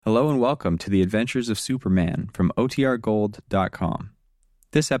Hello and welcome to the Adventures of Superman from OTRGold.com.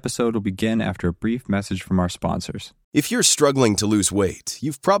 This episode will begin after a brief message from our sponsors. If you're struggling to lose weight,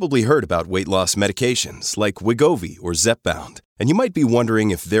 you've probably heard about weight loss medications like Wegovy or Zepbound, and you might be wondering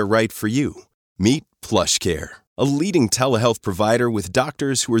if they're right for you. Meet PlushCare, a leading telehealth provider with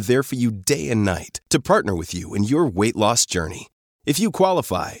doctors who are there for you day and night to partner with you in your weight loss journey. If you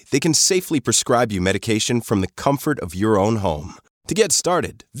qualify, they can safely prescribe you medication from the comfort of your own home. To get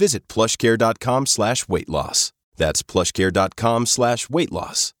started, visit plushcare.com/weight loss. That's plushcare.com/weight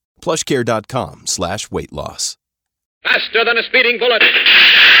loss. plushcare.com/weight loss. Faster than a speeding bullet.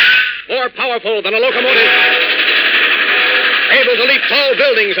 More powerful than a locomotive. Able to leap tall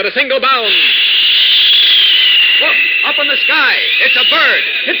buildings at a single bound. Look, up in the sky. It's a bird.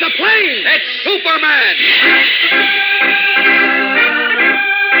 It's a plane. It's Superman.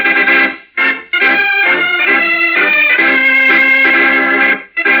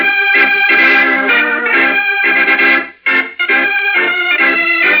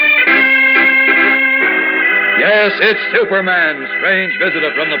 Yes, it's Superman, strange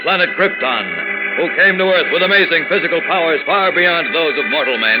visitor from the planet Krypton, who came to Earth with amazing physical powers far beyond those of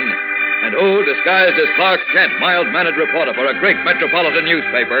mortal men, and who, disguised as Clark Kent, mild-mannered reporter for a great metropolitan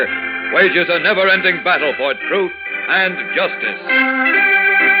newspaper, wages a never-ending battle for truth and justice.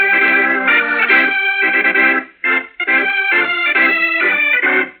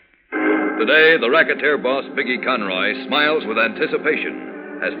 Today, the racketeer boss, Biggie Conroy, smiles with anticipation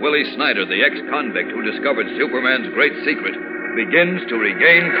as Willie Snyder, the ex-convict who discovered Superman's great secret, begins to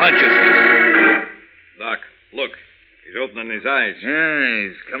regain consciousness. Doc, look. He's opening his eyes. Yeah,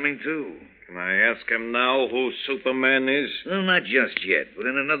 he's coming to. Can I ask him now who Superman is? Well, not just yet, but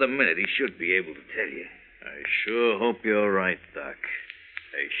in another minute he should be able to tell you. I sure hope you're right, Doc.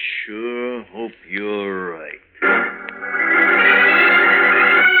 I sure hope you're right.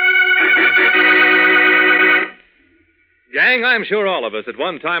 Gang, I'm sure all of us at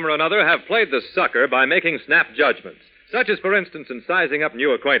one time or another have played the sucker by making snap judgments, such as, for instance, in sizing up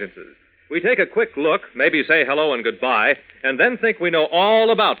new acquaintances. We take a quick look, maybe say hello and goodbye, and then think we know all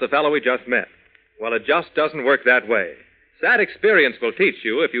about the fellow we just met. Well, it just doesn't work that way. Sad experience will teach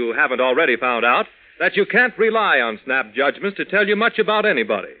you, if you haven't already found out, that you can't rely on snap judgments to tell you much about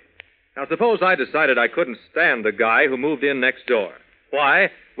anybody. Now, suppose I decided I couldn't stand the guy who moved in next door.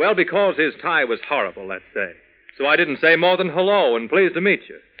 Why? Well, because his tie was horrible, let's say. So I didn't say more than hello and pleased to meet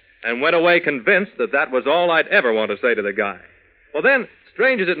you, and went away convinced that that was all I'd ever want to say to the guy. Well, then,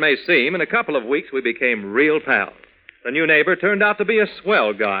 strange as it may seem, in a couple of weeks we became real pals. The new neighbor turned out to be a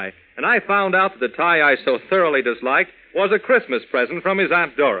swell guy, and I found out that the tie I so thoroughly disliked was a Christmas present from his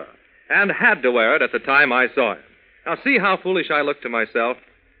Aunt Dora, and had to wear it at the time I saw him. Now, see how foolish I look to myself?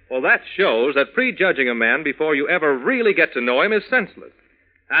 Well, that shows that prejudging a man before you ever really get to know him is senseless.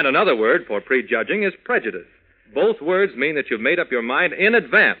 And another word for prejudging is prejudice. Both words mean that you've made up your mind in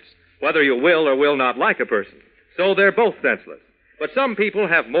advance whether you will or will not like a person. So they're both senseless. But some people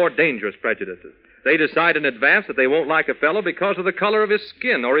have more dangerous prejudices. They decide in advance that they won't like a fellow because of the color of his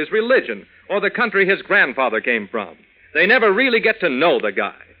skin or his religion or the country his grandfather came from. They never really get to know the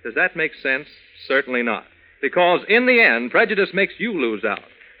guy. Does that make sense? Certainly not. Because in the end, prejudice makes you lose out.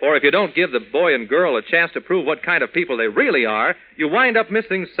 Or if you don't give the boy and girl a chance to prove what kind of people they really are, you wind up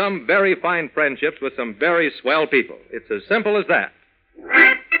missing some very fine friendships with some very swell people. It's as simple as that.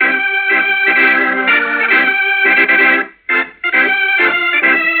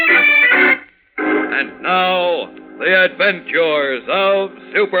 And now, the adventures of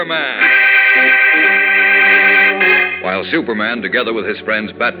Superman. While Superman, together with his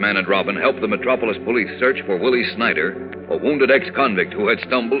friends Batman and Robin, helped the Metropolis police search for Willie Snyder, a wounded ex-convict who had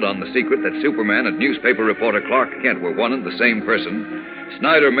stumbled on the secret that Superman and newspaper reporter Clark Kent were one and the same person,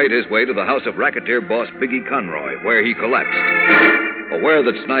 Snyder made his way to the house of racketeer boss Biggie Conroy, where he collapsed. Aware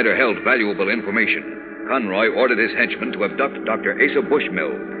that Snyder held valuable information, Conroy ordered his henchmen to abduct Dr. Asa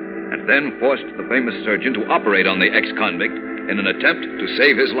Bushnell, and then forced the famous surgeon to operate on the ex-convict in an attempt to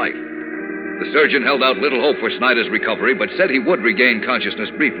save his life. The surgeon held out little hope for Snyder's recovery, but said he would regain consciousness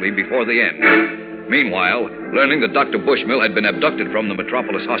briefly before the end. Meanwhile, learning that Dr. Bushnell had been abducted from the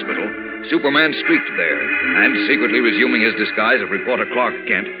Metropolis Hospital, Superman streaked there, and secretly resuming his disguise of reporter Clark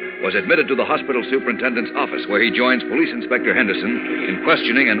Kent, was admitted to the hospital superintendent's office, where he joins Police Inspector Henderson in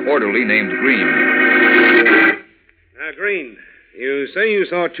questioning an orderly named Green. Green, You say you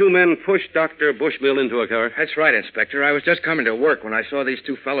saw two men push Dr. Bushmill into a car? That's right, Inspector. I was just coming to work when I saw these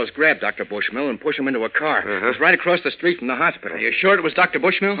two fellows grab Dr. Bushmill and push him into a car. It was right across the street from the hospital. Are you sure it was Dr.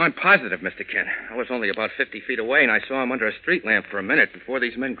 Bushmill? I'm positive, Mr. Kent. I was only about 50 feet away, and I saw him under a street lamp for a minute before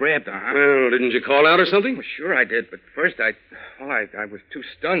these men grabbed him. Well, didn't you call out or something? Well, sure I did, but first I was too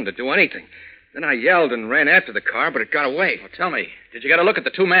stunned to do anything. Then I yelled and ran after the car, but it got away. Well, tell me, did you get a look at the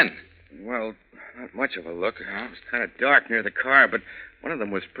two men? Well, not much of a look. It was kind of dark near the car, but one of them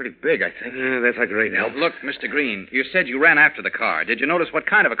was pretty big, I think. That's a great help. Look, Mr. Green, you said you ran after the car. Did you notice what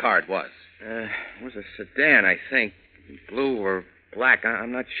kind of a car it was? It was a sedan, I think. Blue or black,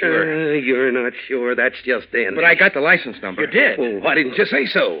 I'm not sure. You're not sure. That's just dandy. But I got the license number. You did? Well, why didn't you say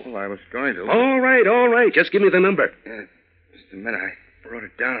so? Well, I was going to. All right. Just give me the number. Just a minute. I wrote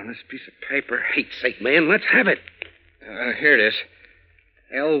it down on this piece of paper. Hate's sake, man. Let's have it. Here it is.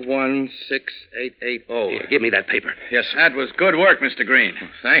 L16880. Give me that paper. Yes, That was good work, Mr. Green.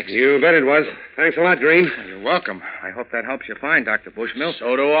 thanks. You bet it was. Thanks a lot, Green. You're welcome. I hope that helps you find Dr. Bushmill.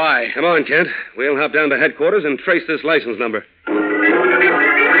 So do I. Come on, Kent. We'll hop down to headquarters and trace this license number.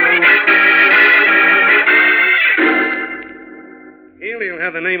 You'll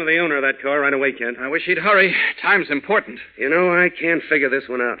have the name of the owner of that car right away, Kent. I wish he'd hurry. Time's important. You know, I can't figure this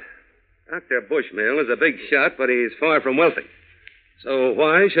one out. Dr. Bushmill is a big shot, but he's far from wealthy. So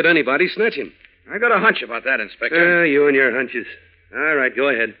why should anybody snatch him? I got a hunch about that, Inspector. You and your hunches. All right, go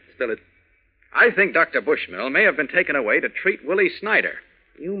ahead. Spill it. I think Dr. Bushmill may have been taken away to treat Willie Snyder.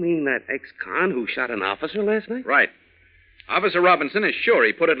 You mean that ex-con who shot an officer last night? Right. Officer Robinson is sure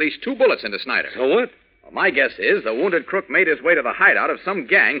he put at least 2 bullets into Snyder. So what? Well, my guess is the wounded crook made his way to the hideout of some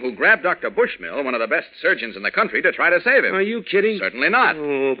gang who grabbed Dr. Bushmill, one of the best surgeons in the country, to try to save him. Are you kidding? Certainly not.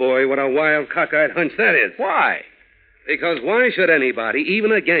 Oh, boy, what a wild, cockeyed hunch that is. Why? Because why should anybody,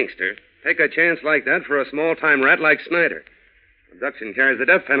 even a gangster, take a chance like that for a small-time rat like Snyder? Abduction carries the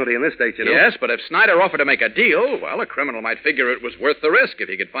death penalty in this state, you know. Yes, but if Snyder offered to make a deal, well, a criminal might figure it was worth the risk if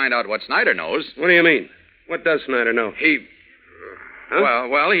he could find out what Snyder knows. What do you mean? What does Snyder know? He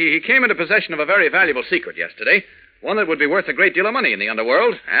came into possession of a very valuable secret yesterday. One that would be worth a great deal of money in the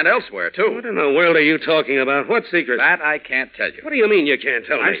underworld and elsewhere, too. What in the world are you talking about? What secret? That I can't tell you. What do you mean you can't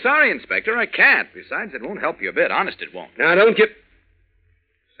tell me? I'm sorry, Inspector. I can't. Besides, it won't help you a bit. Honest, it won't. Now, don't get...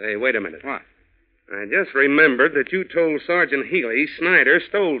 Say, wait a minute. What? I just remembered that you told Sergeant Healy Snyder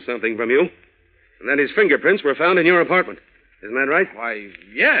stole something from you, and that his fingerprints were found in your apartment. Isn't that right? Why,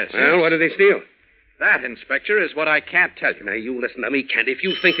 yes. Well, what did he steal? That, Inspector, is what I can't tell you. Now, you listen to me, Kent. If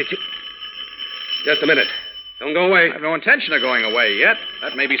you think that you... Just a minute. Don't go away. I have no intention of going away yet.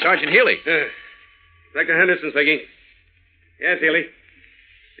 That may be Sergeant Healy. Inspector Henderson speaking. Yes, Healy.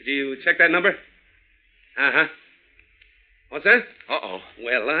 Did you check that number? Uh-huh. What's that? Uh-oh.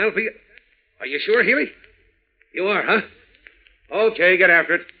 Well, I'll be... Are you sure, Healy? You are, huh? Okay, get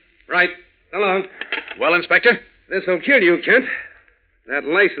after it. Right. So long. Well, Inspector? This'll kill you, Kent. That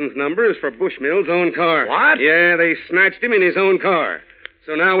license number is for Bushmill's own car. What? Yeah, they snatched him in his own car.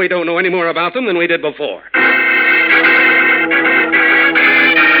 So now we don't know any more about them than we did before.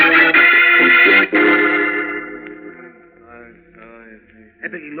 Hey,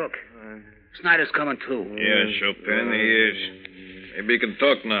 Biggie, look. Snyder's coming, too. Yeah, Chopin, he is. Maybe you can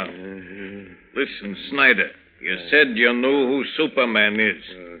talk now. Listen, Snyder, you said you knew who Superman is.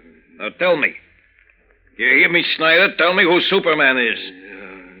 Now tell me. You hear me, Snyder? Tell me who Superman is.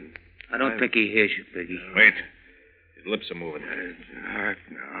 I don't think he hears you, Biggie. Wait. His lips are moving. Dark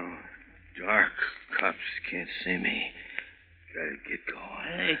now. Dark. Cops can't see me. Gotta get going.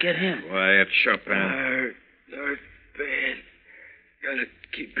 Hey, get him. Quiet, Chopin. Dark, bad. Gotta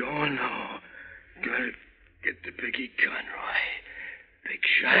keep going now. Gotta get to Biggie Conroy. Big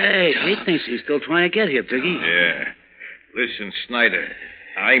shot. Hey, he thinks he's still trying to get here, Biggie. Yeah. Listen, Snyder.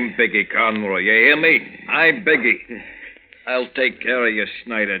 I'm Biggie Conroy. You hear me? I'm Biggie. I'll take care of you,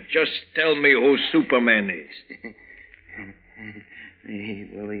 Snyder. Just tell me who Superman is. Me,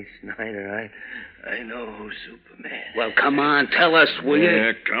 Willie Snyder. I know who's Superman. Well, come on, tell us, will you?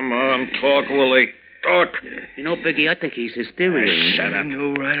 Yeah, come on, talk, Willie. Talk. You know, Biggie, I think he's hysterical. Shut up. I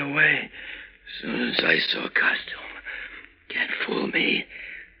knew right away. As soon as I saw costume. Can't fool me.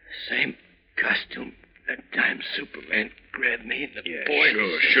 Same costume that time Superman grabbed me in the boy.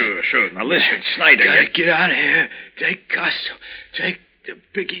 Sure. Now listen, Snyder. Gotta get out of here. Take costume. Take the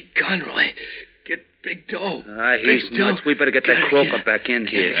Biggie Conroy. Get Big Doe. He's nuts. We better get that croaker back in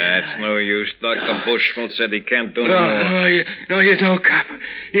here. That's no use. Dr. Bushmill said he can't do no more. No, you don't, cop.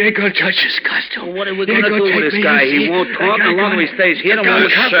 You ain't gonna touch his costume. Well, what are we gonna do with this guy? He won't talk as long as he stays here.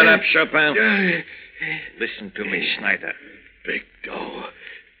 Shut up, Chopin. Listen to me, Snyder. Big Doe.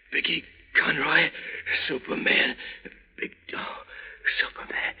 Biggie Conroy. Superman. Big dog.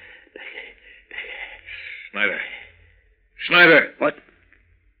 Superman. Snyder. What?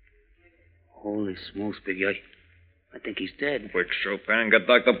 Holy smokes, Biggie. I think he's dead. Quick, Chopin. Get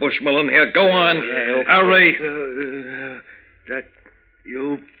Dr. Bushmill in here. Go on. Yeah, okay. Hurry. That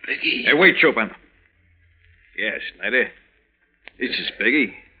you, Biggie? Hey, wait, Chopin. Yes, Snyder. This is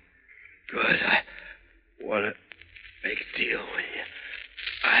Biggie. Good. I want to make a deal with you.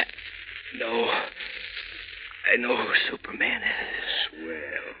 I know who Superman is.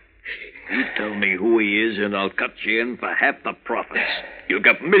 Well, you tell me who he is, and I'll cut you in for half the profits. You'll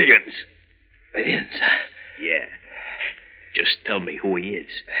get millions. Millions? Yeah. Just tell me who he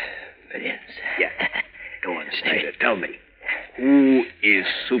is. Millions? Yeah. Go on, Snyder. Tell me. Who is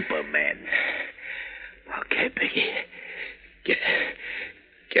Superman? Okay, Biggie. Get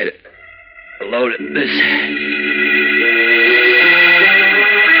it. A load of this.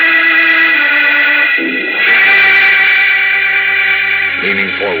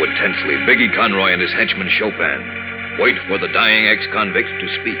 Leaning forward tensely, Biggie Conroy and his henchman Chopin wait for the dying ex-convict to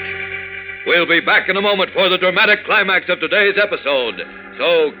speak. We'll be back in a moment for the dramatic climax of today's episode,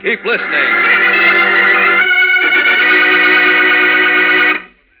 so keep listening.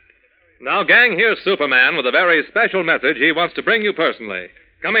 Now, gang, here's Superman with a very special message he wants to bring you personally.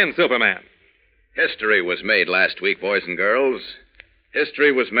 Come in, Superman. History was made last week, boys and girls.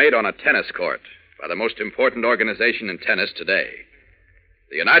 History was made on a tennis court by the most important organization in tennis today.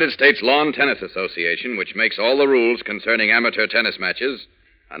 The United States Lawn Tennis Association, which makes all the rules concerning amateur tennis matches,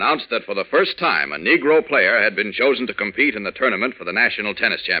 announced that for the first time a Negro player had been chosen to compete in the tournament for the National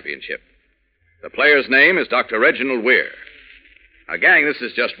Tennis Championship. The player's name is Dr. Reginald Weir. Now, gang, this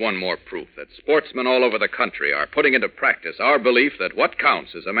is just one more proof that sportsmen all over the country are putting into practice our belief that what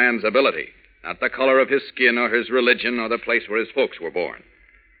counts is a man's ability, not the color of his skin or his religion or the place where his folks were born.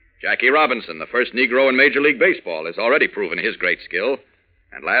 Jackie Robinson, the first Negro in Major League Baseball, has already proven his great skill.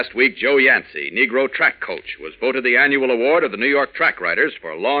 And last week, Joe Yancey, Negro track coach, was voted the annual award of the New York Track Writers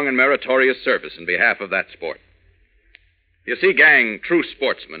for long and meritorious service in behalf of that sport. You see, gang, true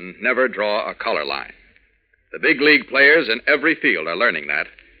sportsmen never draw a color line. The big league players in every field are learning that.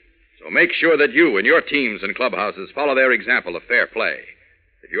 So make sure that you and your teams and clubhouses follow their example of fair play.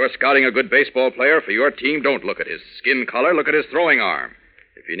 If you're scouting a good baseball player for your team, don't look at his skin color, look at his throwing arm.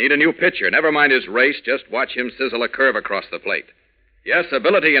 If you need a new pitcher, never mind his race, just watch him sizzle a curve across the plate. Yes,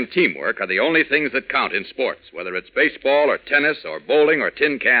 ability and teamwork are the only things that count in sports, whether it's baseball or tennis or bowling or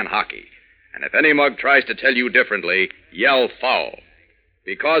tin can hockey. And if any mug tries to tell you differently, yell foul.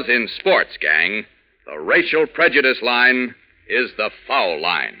 Because in sports, gang, the racial prejudice line is the foul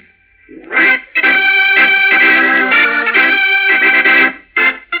line.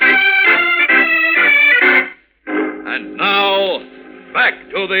 And now, back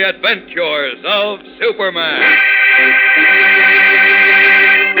to the adventures of Superman.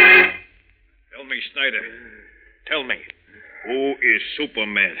 Tell me, Snyder. Tell me. Who is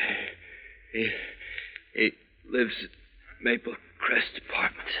Superman? He lives at Maple Crest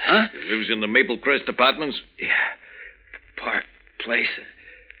Apartments. Huh? He lives in the Maple Crest Apartments? Yeah. Park Place,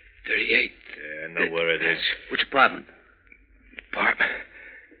 38. Yeah, I know where it is. Which apartment?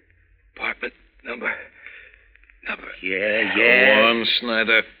 Apartment number. Yeah. Go on,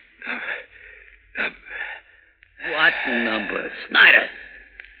 Snyder. What number? Snyder,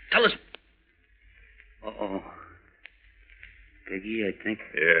 tell us. Uh-oh. Biggie, I think.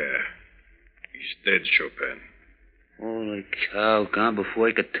 Yeah. He's dead, Chopin. Holy cow, gone before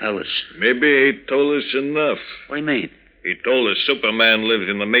he could tell us. Maybe he told us enough. What do you mean? He told us Superman lives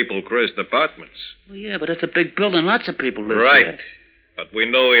in the Maple Crest Apartments. Well, yeah, but it's a big building. Lots of people live Right. there. But we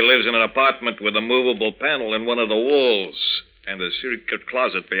know he lives in an apartment with a movable panel in one of the walls and a secret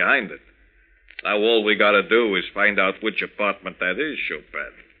closet behind it. Now all we gotta do is find out which apartment that is,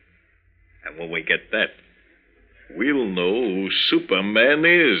 Chopin. And when we get that, we'll know who Superman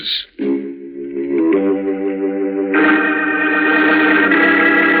is.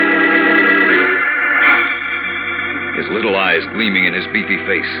 His little eyes gleaming in his beefy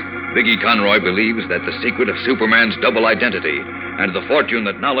face, Biggie Conroy believes that the secret of Superman's double identity and the fortune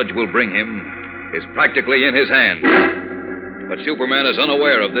that knowledge will bring him is practically in his hands. But Superman is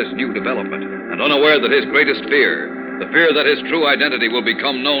unaware of this new development and unaware that his greatest fear, the fear that his true identity will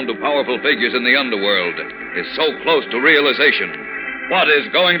become known to powerful figures in the underworld, is so close to realization. What is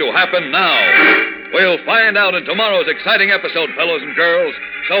going to happen now? We'll find out in tomorrow's exciting episode, fellows and girls,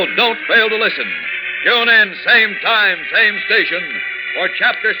 so don't fail to listen. Tune in, same time, same station, for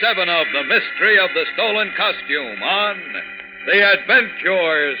Chapter 7 of The Mystery of the Stolen Costume on The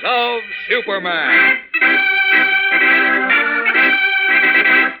Adventures of Superman.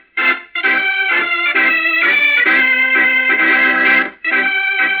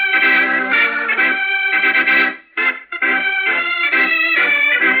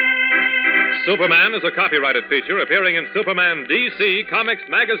 Superman is a copyrighted feature appearing in Superman DC Comics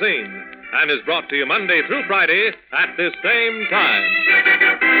magazine and is brought to you Monday through Friday at this same time.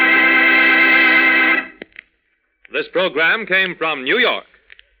 This program came from New York.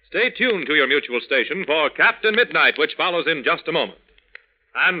 Stay tuned to your mutual station for Captain Midnight, which follows in just a moment.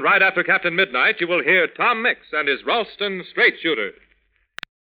 And right after Captain Midnight, you will hear Tom Mix and his Ralston Straight Shooter.